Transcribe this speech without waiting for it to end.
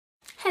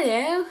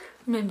Hello,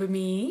 remember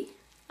me?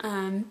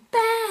 I'm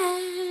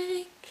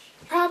back!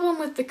 Problem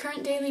with the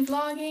current daily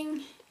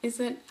vlogging is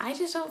that I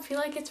just don't feel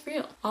like it's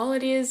real. All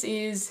it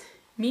is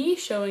me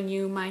showing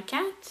you my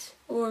cat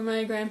or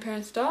my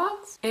grandparents'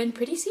 dogs and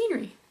pretty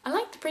scenery. I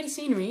like the pretty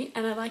scenery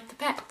and I like the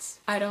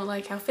pets. I don't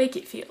like how fake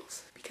it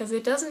feels because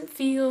it doesn't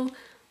feel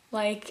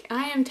like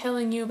I am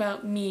telling you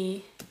about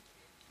me. It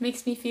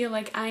makes me feel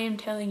like I am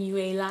telling you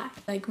a lie.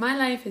 Like my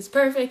life is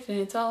perfect and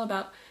it's all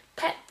about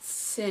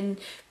pets and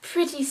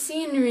pretty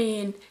scenery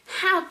and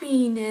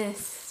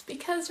happiness,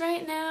 because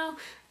right now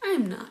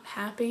I'm not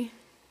happy.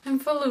 I'm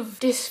full of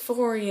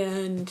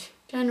dysphoria and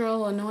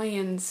general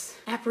annoyance,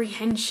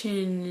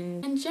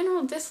 apprehension, and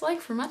general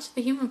dislike for much of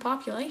the human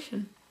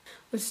population.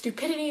 With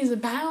stupidities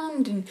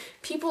abound and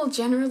people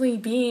generally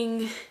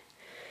being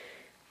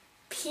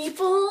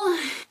people,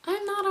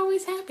 I'm not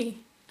always happy.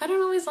 I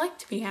don't always like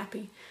to be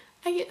happy.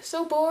 I get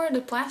so bored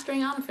of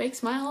plastering on a fake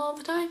smile all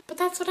the time, but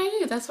that's what I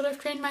do. That's what I've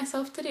trained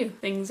myself to do.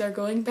 Things are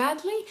going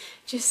badly,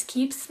 just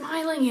keep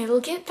smiling, it'll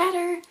get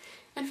better.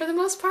 And for the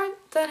most part,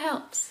 that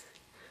helps.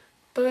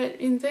 But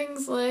in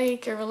things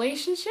like a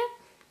relationship,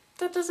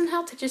 that doesn't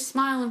help to just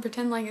smile and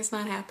pretend like it's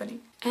not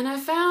happening. And I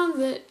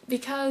found that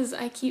because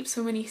I keep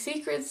so many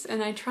secrets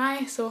and I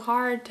try so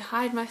hard to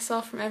hide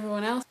myself from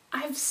everyone else,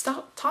 I've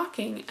stopped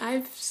talking.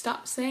 I've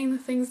stopped saying the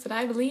things that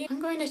I believe. I'm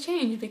going to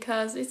change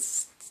because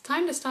it's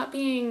time to stop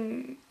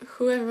being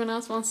who everyone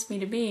else wants me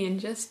to be and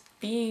just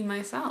be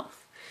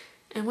myself.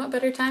 And what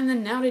better time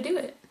than now to do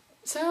it?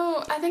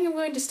 So I think I'm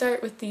going to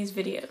start with these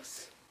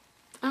videos.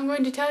 I'm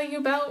going to tell you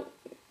about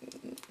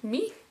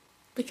me,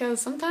 because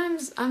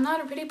sometimes I'm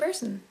not a pretty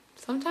person.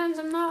 Sometimes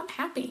I'm not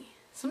happy.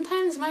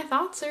 Sometimes my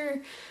thoughts are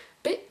a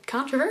bit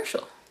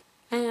controversial.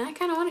 And I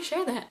kind of want to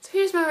share that. So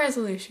here's my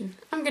resolution.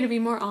 I'm going to be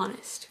more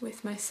honest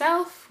with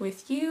myself,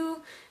 with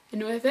you,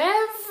 and with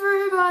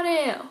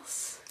everybody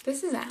else.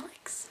 This is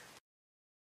Alex.